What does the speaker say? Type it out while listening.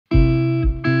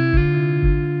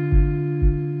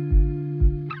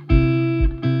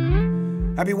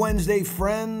Happy Wednesday,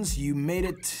 friends. You made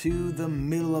it to the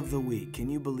middle of the week.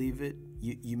 Can you believe it?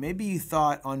 Maybe you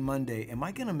thought on Monday, am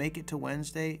I going to make it to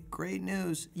Wednesday? Great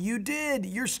news. You did.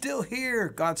 You're still here.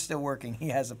 God's still working. He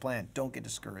has a plan. Don't get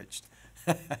discouraged.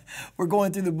 We're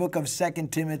going through the book of 2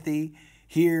 Timothy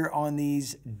here on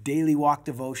these daily walk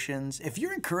devotions. If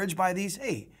you're encouraged by these,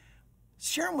 hey,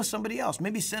 share them with somebody else.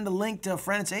 Maybe send a link to a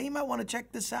friend and say, hey, you might want to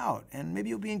check this out. And maybe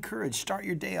you'll be encouraged. Start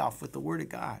your day off with the Word of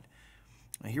God.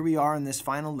 Now, here we are in this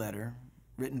final letter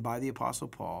written by the Apostle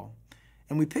Paul.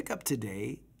 And we pick up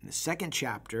today in the 2nd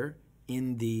chapter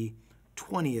in the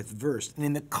 20th verse. And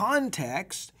in the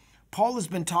context, Paul has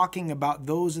been talking about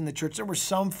those in the church. There were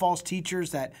some false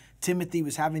teachers that Timothy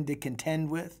was having to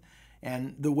contend with.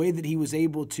 And the way that he was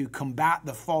able to combat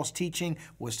the false teaching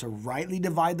was to rightly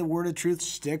divide the word of truth,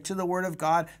 stick to the word of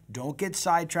God, don't get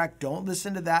sidetracked, don't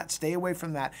listen to that, stay away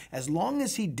from that. As long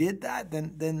as he did that,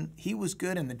 then he was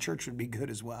good and the church would be good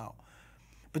as well.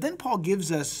 But then Paul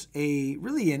gives us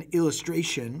really an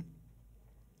illustration,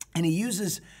 and he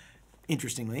uses,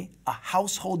 interestingly, a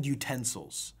household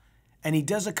utensils. And he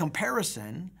does a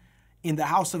comparison in the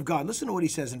house of God. Listen to what he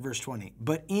says in verse 20.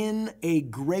 But in a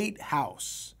great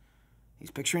house, he's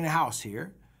picturing a house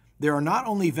here, there are not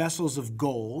only vessels of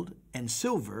gold and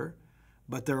silver,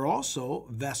 but there are also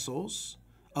vessels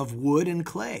of wood and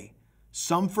clay,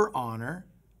 some for honor,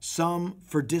 some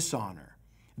for dishonor.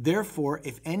 Therefore,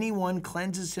 if anyone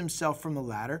cleanses himself from the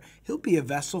latter, he'll be a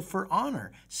vessel for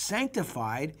honor,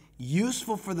 sanctified,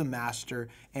 useful for the master,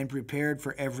 and prepared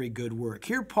for every good work.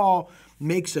 Here Paul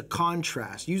makes a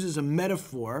contrast, uses a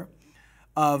metaphor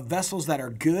of vessels that are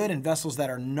good and vessels that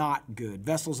are not good,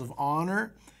 vessels of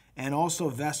honor and also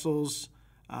vessels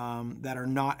that are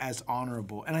not as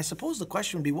honorable. And I suppose the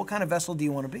question would be, what kind of vessel do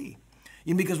you want to be?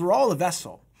 Because we're all a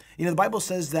vessel. The Bible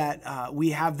says that we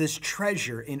have this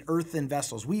treasure in earthen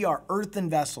vessels. We are earthen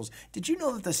vessels. Did you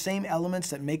know that the same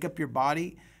elements that make up your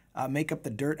body make up the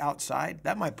dirt outside?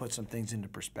 That might put some things into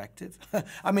perspective.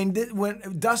 I mean,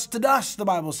 when dust to dust, the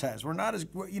Bible says. We're not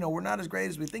as great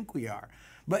as we think we are.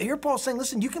 But here Paul's saying,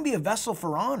 listen, you can be a vessel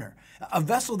for honor, a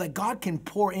vessel that God can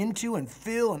pour into and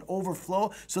fill and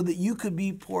overflow so that you could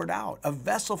be poured out, a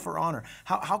vessel for honor.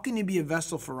 How can you be a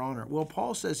vessel for honor? Well,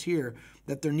 Paul says here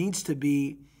that there needs to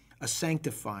be a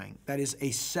sanctifying, that is a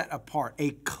set apart,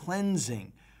 a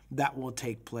cleansing that will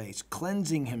take place.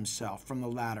 Cleansing himself from the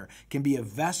latter can be a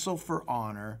vessel for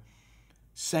honor,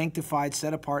 sanctified,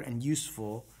 set apart, and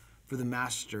useful for the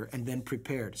master, and then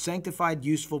prepared. Sanctified,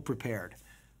 useful, prepared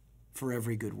for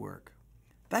every good work.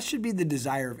 That should be the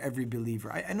desire of every believer.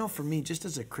 I know for me, just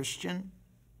as a Christian,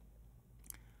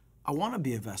 I want to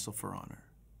be a vessel for honor.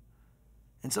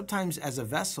 And sometimes as a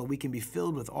vessel, we can be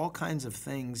filled with all kinds of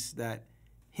things that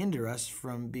hinder us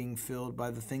from being filled by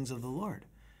the things of the Lord.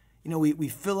 We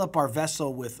fill up our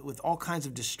vessel with all kinds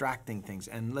of distracting things.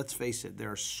 And let's face it,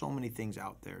 there are so many things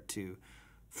out there to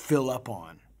fill up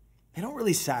on. They don't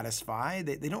really satisfy.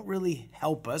 They don't really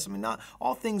help us. I mean, not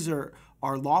all things are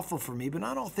lawful for me, but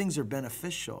not all things are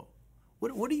beneficial.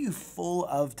 What are you full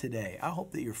of today? I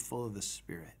hope that you're full of the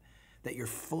Spirit, that you're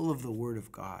full of the Word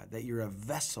of God, that you're a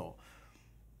vessel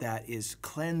that is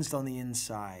cleansed on the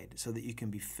inside so that you can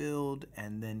be filled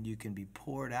and then you can be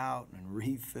poured out and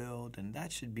refilled. And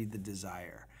that should be the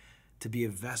desire, to be a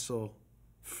vessel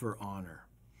for honor.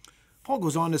 Paul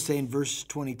goes on to say in verse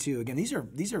 22, again, these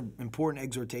are important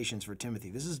exhortations for Timothy.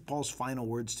 This is Paul's final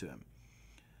words to him.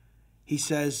 He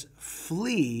says,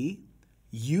 flee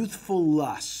youthful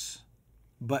lusts,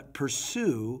 but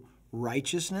pursue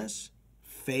righteousness,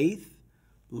 faith,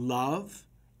 love,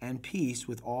 and peace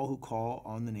with all who call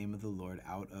on the name of the Lord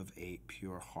out of a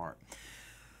pure heart.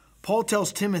 Paul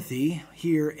tells Timothy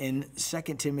here in 2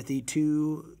 Timothy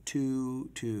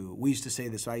 2:2. We used to say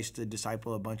this. I used to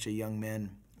disciple a bunch of young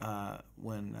men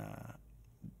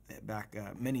back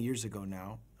many years ago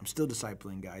now. I'm still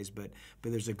discipling guys, but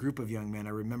there's a group of young men.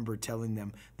 I remember telling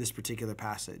them this particular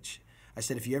passage. I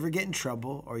said, if you ever get in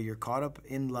trouble or you're caught up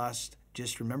in lust,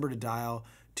 just remember to dial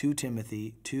 2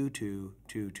 Timothy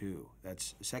 2:2:2:2.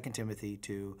 That's 2 Timothy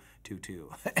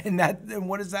 2:2:2. And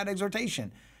what is that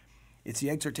exhortation? It's the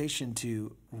exhortation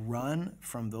to run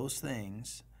from those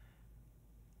things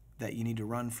that you need to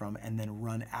run from, and then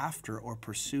run after or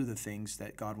pursue the things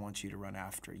that God wants you to run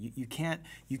after. You can't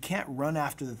run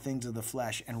after the things of the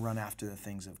flesh and run after the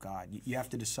things of God. You have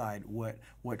to decide what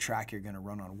track you're going to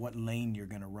run on, what lane you're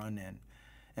going to run in.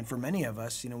 And for many of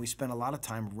us, we spend a lot of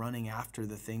time running after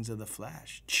the things of the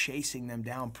flesh, chasing them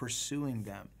down, pursuing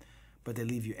them. But they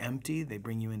leave you empty. They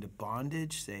bring you into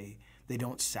bondage. They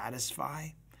don't satisfy.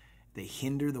 They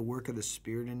hinder the work of the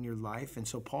Spirit in your life. And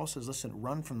so Paul says, listen,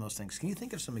 run from those things. Can you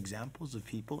think of some examples of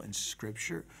people in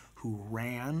Scripture who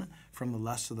ran from the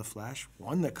lusts of the flesh?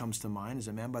 One that comes to mind is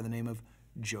a man by the name of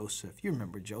Joseph. You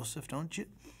remember Joseph, don't you?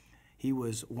 He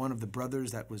was one of the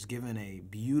brothers that was given a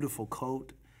beautiful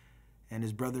coat. And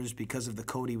his brothers, because of the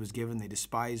coat he was given, they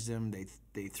despised him.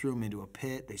 They threw him into a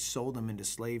pit. They sold him into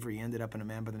slavery. He ended up in a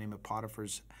man by the name of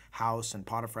Potiphar's house. And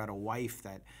Potiphar had a wife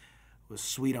that was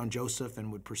sweet on Joseph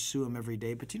and would pursue him every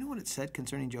day. But do you know what it said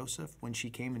concerning Joseph when she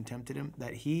came and tempted him?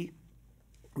 That he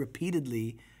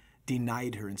repeatedly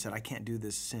denied her and said, I can't do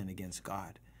this sin against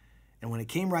God. And when it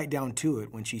came right down to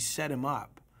it, when she set him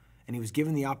up and he was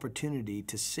given the opportunity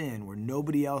to sin where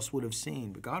nobody else would have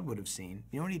seen, but God would have seen,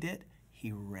 you know what he did?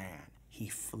 He ran. He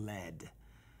fled.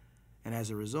 And as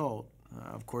a result,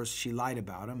 of course, she lied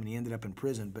about him and he ended up in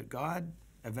prison. But God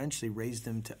eventually raised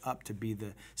him up to be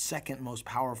the second most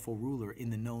powerful ruler in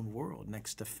the known world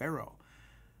next to Pharaoh.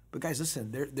 But guys,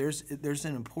 listen, there's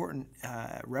an important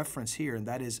reference here, and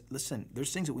that is, listen,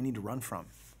 there's things that we need to run from.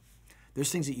 There's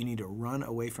things that you need to run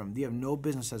away from. You have no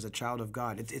business as a child of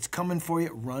God. It's coming for you.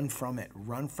 Run from it.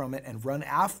 Run from it and run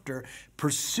after.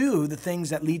 Pursue the things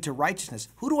that lead to righteousness.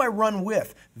 Who do I run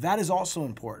with? That is also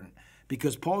important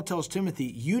because Paul tells Timothy,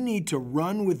 you need to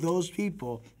run with those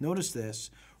people. Notice this.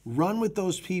 Run with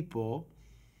those people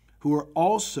who are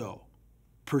also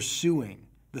pursuing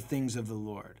the things of the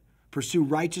Lord. Pursue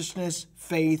righteousness,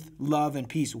 faith, love, and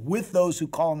peace with those who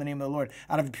call on the name of the Lord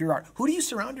out of a pure heart. Who do you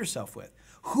surround yourself with?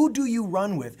 Who do you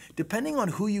run with? Depending on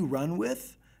who you run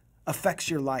with affects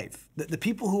your life. The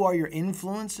people who are your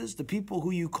influences, the people who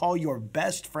you call your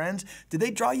best friends, do they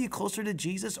draw you closer to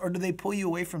Jesus or do they pull you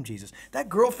away from Jesus? That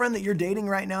girlfriend that you're dating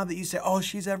right now that you say, oh,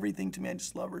 she's everything to me. I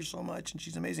just love her so much and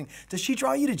she's amazing. Does she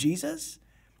draw you to Jesus?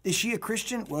 Is she a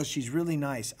Christian? Well, she's really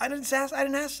nice. I didn't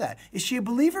ask that. Is she a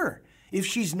believer? If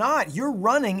she's not, you're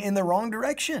running in the wrong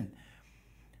direction.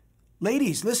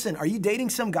 Ladies, listen, are you dating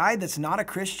some guy that's not a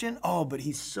Christian? Oh, but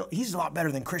he's a lot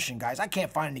better than Christian guys. I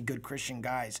can't find any good Christian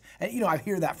guys. And I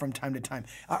hear that from time to time.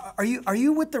 Are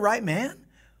you with the right man?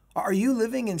 Are you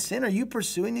living in sin? Are you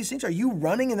pursuing these things? Are you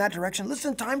running in that direction?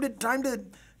 Listen, time to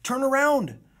turn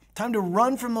around. Time to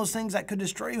run from those things that could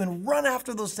destroy you and run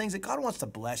after those things that God wants to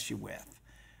bless you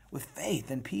with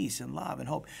faith and peace and love and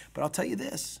hope. But I'll tell you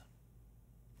this,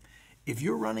 if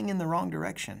you're running in the wrong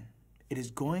direction, it is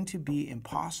going to be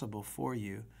impossible for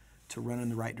you to run in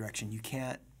the right direction. You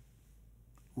can't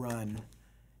run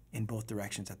in both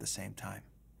directions at the same time.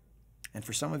 And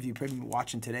for some of you probably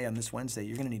watching today on this Wednesday,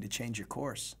 you're going to need to change your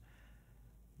course.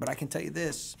 But I can tell you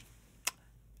this,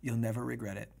 you'll never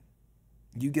regret it.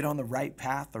 You get on the right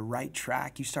path, the right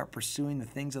track, you start pursuing the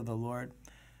things of the Lord,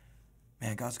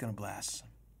 man, God's going to bless.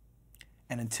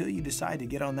 And until you decide to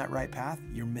get on that right path,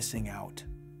 you're missing out.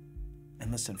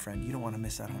 And listen, friend, you don't want to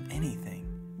miss out on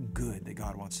anything good that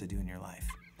God wants to do in your life.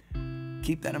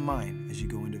 Keep that in mind as you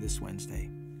go into this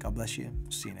Wednesday. God bless you.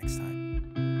 See you next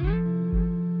time.